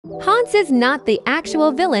Hans is not the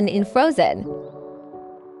actual villain in Frozen.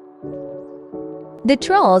 The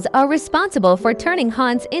trolls are responsible for turning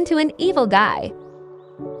Hans into an evil guy.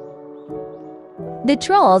 The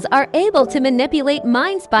trolls are able to manipulate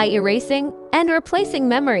minds by erasing and replacing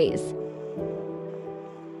memories.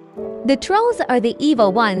 The trolls are the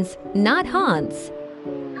evil ones, not Hans.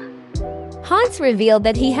 Hans revealed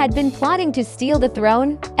that he had been plotting to steal the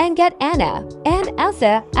throne and get Anna and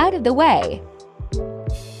Elsa out of the way.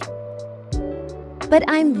 But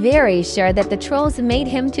I'm very sure that the trolls made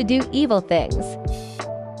him to do evil things.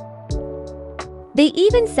 They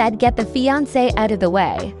even said get the fiancé out of the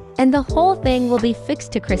way, and the whole thing will be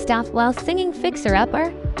fixed to Kristoff while singing Fixer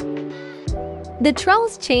Upper. The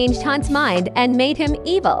trolls changed Hans' mind and made him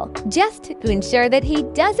evil, just to ensure that he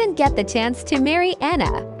doesn't get the chance to marry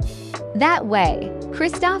Anna. That way,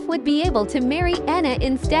 Kristoff would be able to marry Anna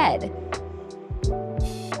instead.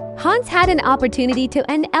 Hans had an opportunity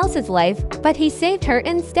to end Elsa's life, but he saved her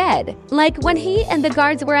instead. Like when he and the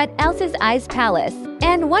guards were at Elsa's Ice Palace,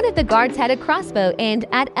 and one of the guards had a crossbow aimed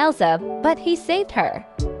at Elsa, but he saved her.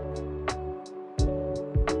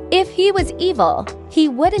 If he was evil, he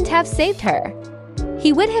wouldn't have saved her.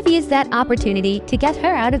 He would have used that opportunity to get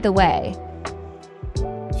her out of the way.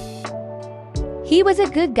 He was a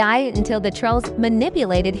good guy until the trolls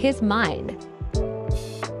manipulated his mind.